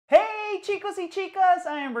chicos y chicas,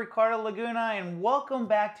 I am Ricardo Laguna and welcome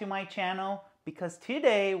back to my channel because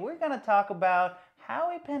today we're going to talk about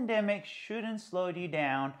how a pandemic shouldn't slow you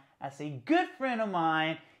down. As a good friend of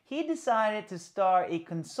mine, he decided to start a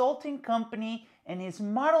consulting company and his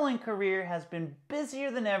modeling career has been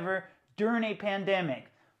busier than ever during a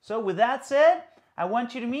pandemic. So with that said, I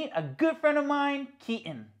want you to meet a good friend of mine,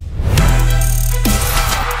 Keithen.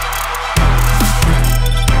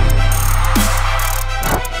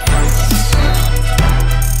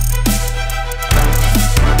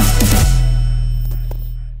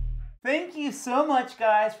 Thank you so much,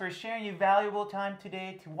 guys, for sharing your valuable time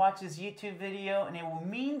today to watch this YouTube video, and it will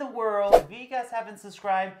mean the world. If you guys haven't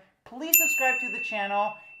subscribed, please subscribe to the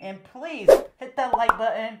channel, and please hit that like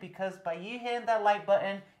button, because by you hitting that like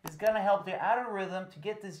button, it's going to help the algorithm to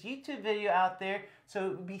get this YouTube video out there,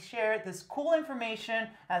 so we share this cool information.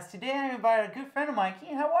 As today I invited a good friend of mine.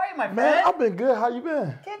 Keithen, how are you, my friend? Man, I've been good. How you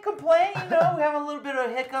been? Can't complain, you know, we have a little bit of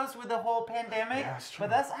hiccups with the whole pandemic, Yeah, that's true. but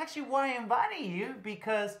that's actually why I invited you,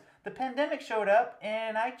 because the pandemic showed up,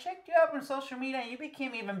 and I checked you out on social media, and you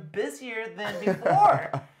became even busier than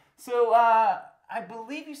before. So I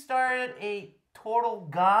believe you started a total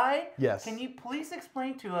guide. Yes. Can you please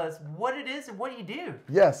explain to us what it is and what you do?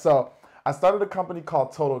 Yes, so I started a company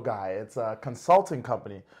called Total Guy. It's a consulting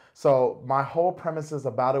company. So my whole premises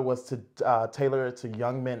about it was to tailor it to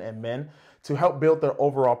young men and men to help build their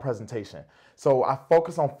overall presentation. So I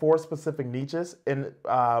focus on 4 specific niches in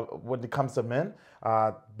when it comes to men: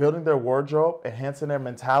 building their wardrobe, enhancing their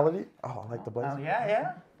mentality. Oh, I like the blazer. Oh,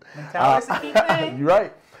 yeah. Mentality's a key thing. You're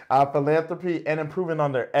right. Philanthropy, and improving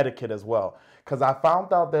on their etiquette as well. Because I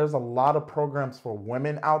found out there's a lot of programs for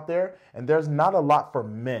women out there, and there's not a lot for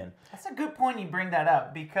men. That's a good point you bring that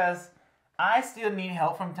up, because I still need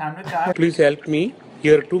help from time to time. Please help me.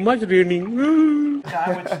 Here too much raining.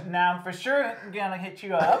 Which now I'm for sure gonna hit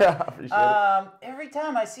you up. Yeah, I appreciate it. Every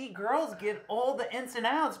time I see girls get all the ins and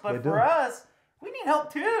outs, but They for do. us, we need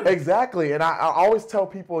help too. Exactly. And I always tell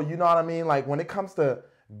people, you know what I mean? Like when it comes to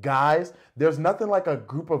guys, there's nothing like a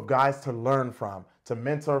group of guys to learn from, to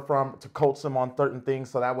mentor from, to coach them on certain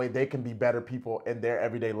things so that way they can be better people in their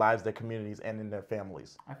everyday lives, their communities, and in their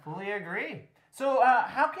families. I fully agree. So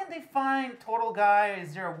how can they find Total Guy?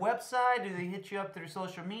 Is there a website? Do they hit you up through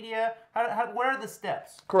social media? What are the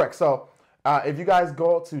steps? Correct. So if you guys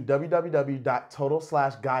go to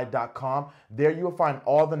www.total-guide.com, there you will find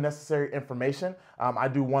all the necessary information. I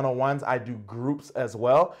do one-on-ones, I do groups as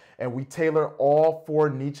well, and we tailor all 4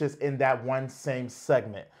 niches in that one same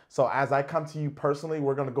segment. So as I come to you personally,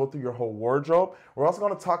 we're going to go through your whole wardrobe. We're also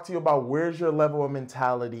going to talk to you about where's your level of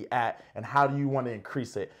mentality at and how do you want to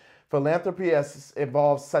increase it. Philanthropy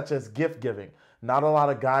involves such as gift giving. Not a lot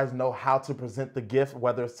of guys know how to present the gift,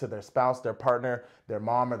 whether it's to their spouse, their partner, their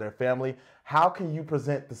mom, or their family. How can you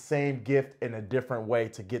present the same gift in a different way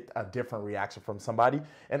to get a different reaction from somebody?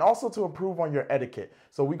 And also to improve on your etiquette.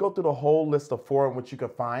 So we go through the whole list of 4 in which you can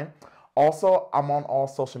find. Also, I'm on all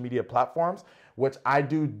social media platforms, which I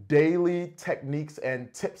do daily techniques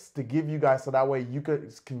and tips to give you guys so that way you can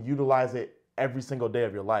utilize it every single day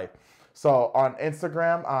of your life. So on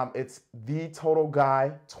Instagram, it's the Total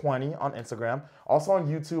Guy 20 on Instagram. Also on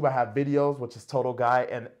YouTube, I have videos, which is Total Guy,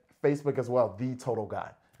 and Facebook as well, the Total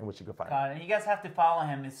Guy, in which you can find. And you guys have to follow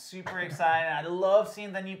him. It's super exciting. I love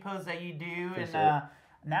seeing the new posts that you do. Appreciate And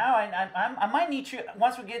now I might need you,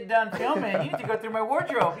 once we get done filming, you need to go through my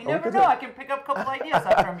wardrobe. You never know. I can pick up a couple ideas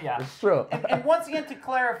out from you. It's true. And once again, to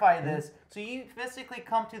clarify this, so you physically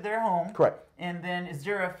come to their home. Correct. And then is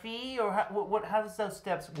there a fee, or how does those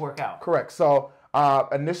steps work out? Correct. So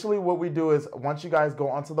initially what we do is once you guys go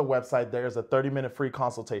onto the website, there's a 30-minute free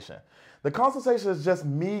consultation. The consultation is just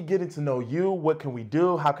me getting to know you. What can we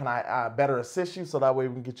do? How can I better assist you so that way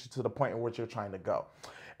we can get you to the point in which you're trying to go?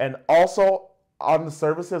 And also on the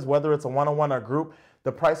services, whether it's a one-on-one or group,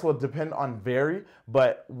 the price will depend on vary,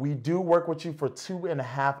 but we do work with you for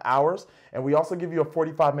 2.5 hours, and we also give you a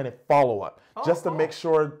 45-minute follow-up just to make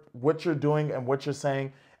sure what you're doing and what you're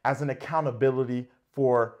saying as an accountability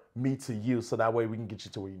for me to you, so that way we can get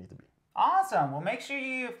you to where you need to be. Awesome. Well, make sure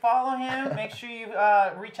you follow him. Make sure you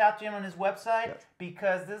reach out to him on his website,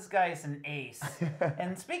 because this guy is an ace.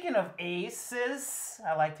 And speaking of aces,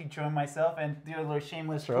 I like to join myself and do a little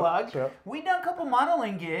shameless plug. We've done a couple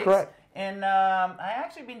modeling gigs. Correct. And I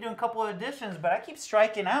actually been doing a couple of auditions, but I keep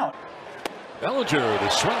striking out. Bellinger, the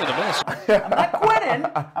swing and a miss. I'm not quitting.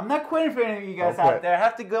 I'm not quitting for any of you guys out there. I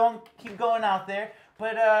have to go and keep going out there.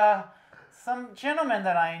 But some gentleman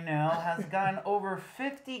that I know has gotten over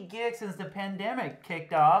 50 gigs since the pandemic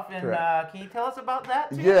kicked off. And can you tell us about that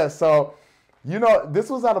too? Yeah, so, you know, this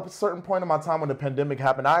was at a certain point in my time when the pandemic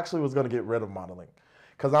happened. I actually was going to get rid of modeling.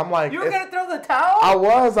 Because I'm like, You were going to throw the towel? I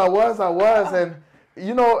was. And,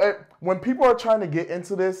 you know, when people are trying to get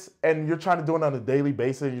into this and you're trying to do it on a daily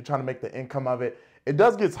basis, you're trying to make the income of it, it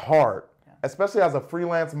does get hard. Especially as a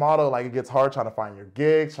freelance model, like it gets hard trying to find your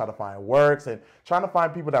gigs, trying to find works, and trying to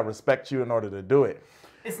find people that respect you in order to do it.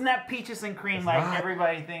 It's not peaches and cream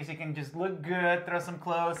everybody thinks. You can just look good, throw some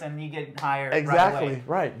clothes, and you get hired. Exactly, right away.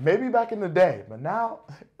 right. Maybe back in the day, but now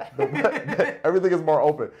everything is more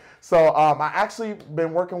open. So I actually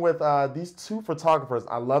been working with these two photographers.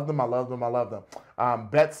 I love them.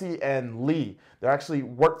 Betsy and Lee. They actually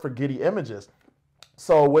work for Getty Images.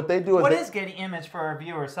 So what they do is What is Getty Image for our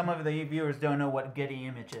viewers? Some of the viewers don't know what Getty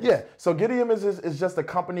Image is. Yeah, so Getty Images is just a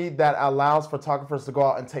company that allows photographers to go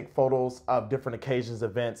out and take photos of different occasions,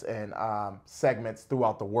 events, and segments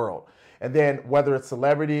throughout the world. And then whether it's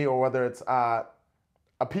celebrity or whether it's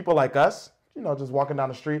people like us, you know, just walking down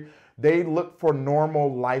the street, they look for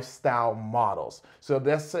normal lifestyle models. So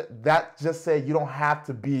that just said you don't have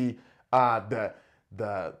to be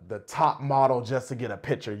the top model just to get a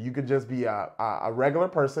picture. You could just be a regular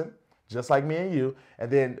person, just like me and you, and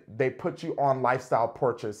then they put you on lifestyle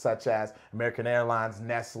portraits such as American Airlines,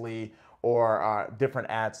 Nestle, or different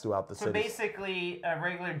ads throughout the city. So basically, a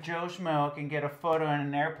regular Joe Schmo can get a photo in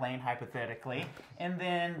an airplane, hypothetically, and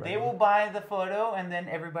then they will buy the photo, and then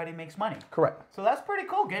everybody makes money. Correct. So that's pretty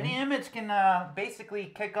cool. Getty Image can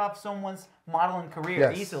basically kick off someone's modeling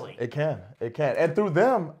career easily. It can. And through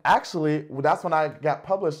them, actually, that's when I got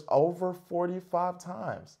published over 45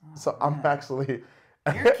 times. So I'm actually...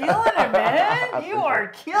 You're killing it, man. You are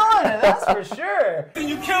killing it, that's for sure.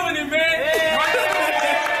 You killing it,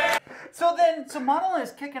 man! So modeling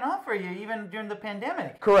is kicking off for you even during the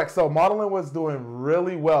pandemic. Correct. So modeling was doing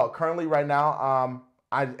really well. Currently, right now,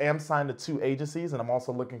 I am signed to 2 agencies, and I'm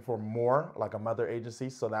also looking for more, like a mother agency,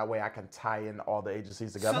 so that way I can tie in all the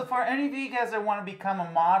agencies together. So for any of you guys that want to become a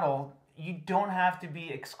model, you don't have to be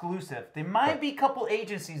exclusive. There might be a couple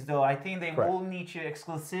agencies, though. I think they will need your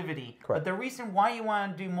exclusivity. But the reason why you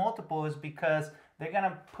want to do multiple is because they're going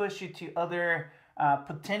to push you to other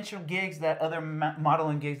potential gigs that other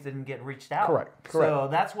modeling gigs didn't get reached out. Correct. So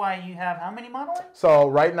that's why you have how many modeling? So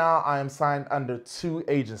right now I am signed under 2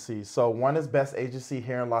 agencies. So one is Best Agency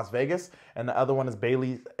here in Las Vegas, and the other one is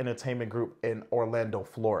Bailey's Entertainment Group in Orlando,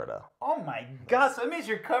 Florida. Oh my God, so that means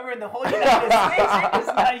you're covering the whole United States. You're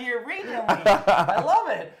just not here regionally. I love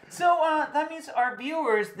it. So that means our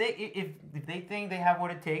viewers, if they think they have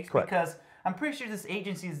what it takes, because I'm pretty sure these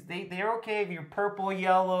agencies, they're okay if you're purple,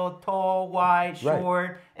 yellow, tall, wide,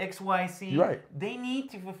 short, XYZ. Right. They need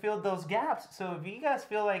to fulfill those gaps. So if you guys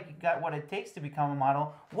feel like you got what it takes to become a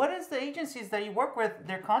model, what is the agencies that you work with,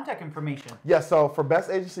 their contact information? Yeah, so for Best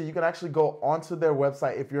Agency, you can actually go onto their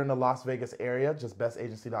website if you're in the Las Vegas area, just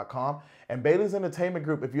bestagency.com. And Bailey's Entertainment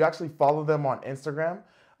Group, if you actually follow them on Instagram,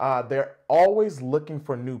 they're always looking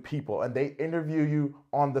for new people, and they interview you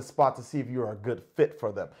on the spot to see if you're a good fit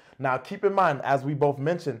for them. Now, keep in mind, as we both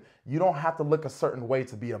mentioned, you don't have to look a certain way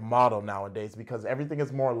to be a model nowadays because everything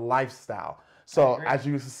is more lifestyle. So as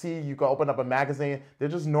you see, you can open up a magazine. They're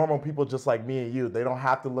just normal people just like me and you. They don't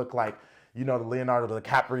have to look like, you know, the Leonardo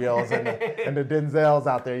DiCaprios and the Denzels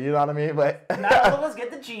out there. You know what I mean? But not all of us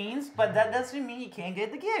get the genes, but that doesn't mean you can't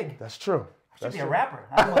get the gig. That's true. I should be a rapper.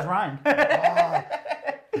 I almost rhymed.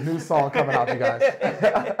 New song coming out, you guys.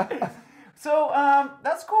 So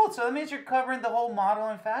that's cool. So that means you're covering the whole model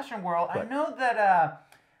and fashion world. I know that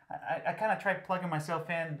I kind of tried plugging myself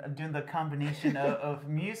in doing the combination of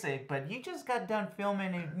music, but you just got done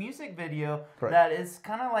filming a music video that is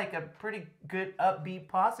kind of like a pretty good, upbeat,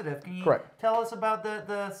 positive. Can you tell us about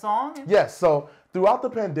the song? Yes. So throughout the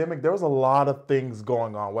pandemic, there was a lot of things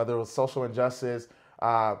going on, whether it was social injustice,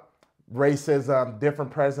 racism,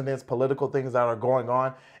 different presidents, political things that are going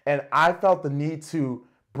on. And I felt the need to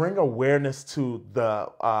bring awareness to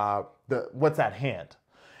the what's at hand.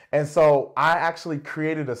 And so I actually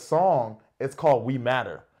created a song. It's called We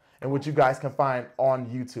Matter, and which you guys can find on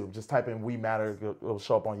YouTube. Just type in We Matter, it'll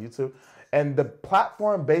show up on YouTube. And the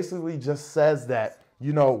platform basically just says that,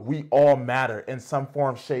 you know, we all matter in some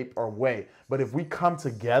form, shape, or way. But if we come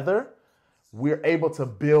together, we're able to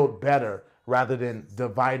build better rather than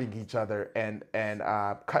dividing each other and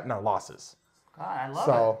cutting our losses. God, I love it.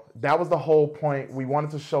 So that was the whole point. We wanted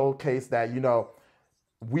to showcase that, you know,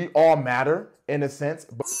 we all matter in a sense,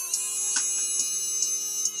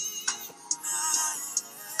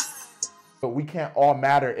 but we can't all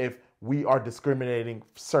matter if we are discriminating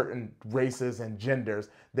certain races and genders.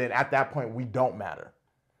 Then at that point, we don't matter.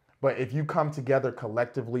 But if you come together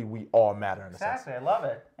collectively, we all matter in a sense. Exactly, I love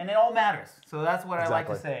it. And it all matters. So that's what I like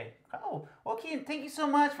to say. Oh, well, Keithen, thank you so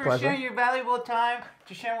much for Pleasure. sharing your valuable time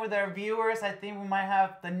to share with our viewers. I think we might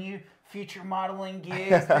have the new future modeling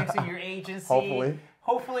gigs thanks to your agency.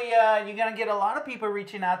 Hopefully, you're going to get a lot of people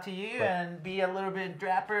reaching out to you and be a little bit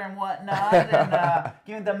dapper and whatnot and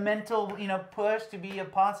giving the mental, push to be a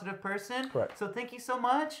positive person. Correct. So thank you so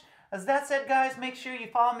much. As that said, guys, make sure you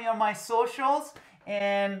follow me on my socials.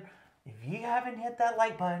 And if you haven't hit that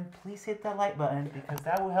like button, please hit that like button because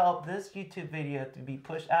that will help this YouTube video to be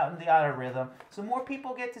pushed out in the algorithm so more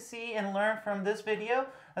people get to see and learn from this video.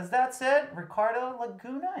 As that said, Ricardo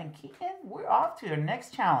Laguna and Keithen, we're off to our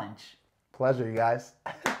next challenge. Pleasure, you guys.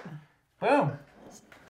 Boom.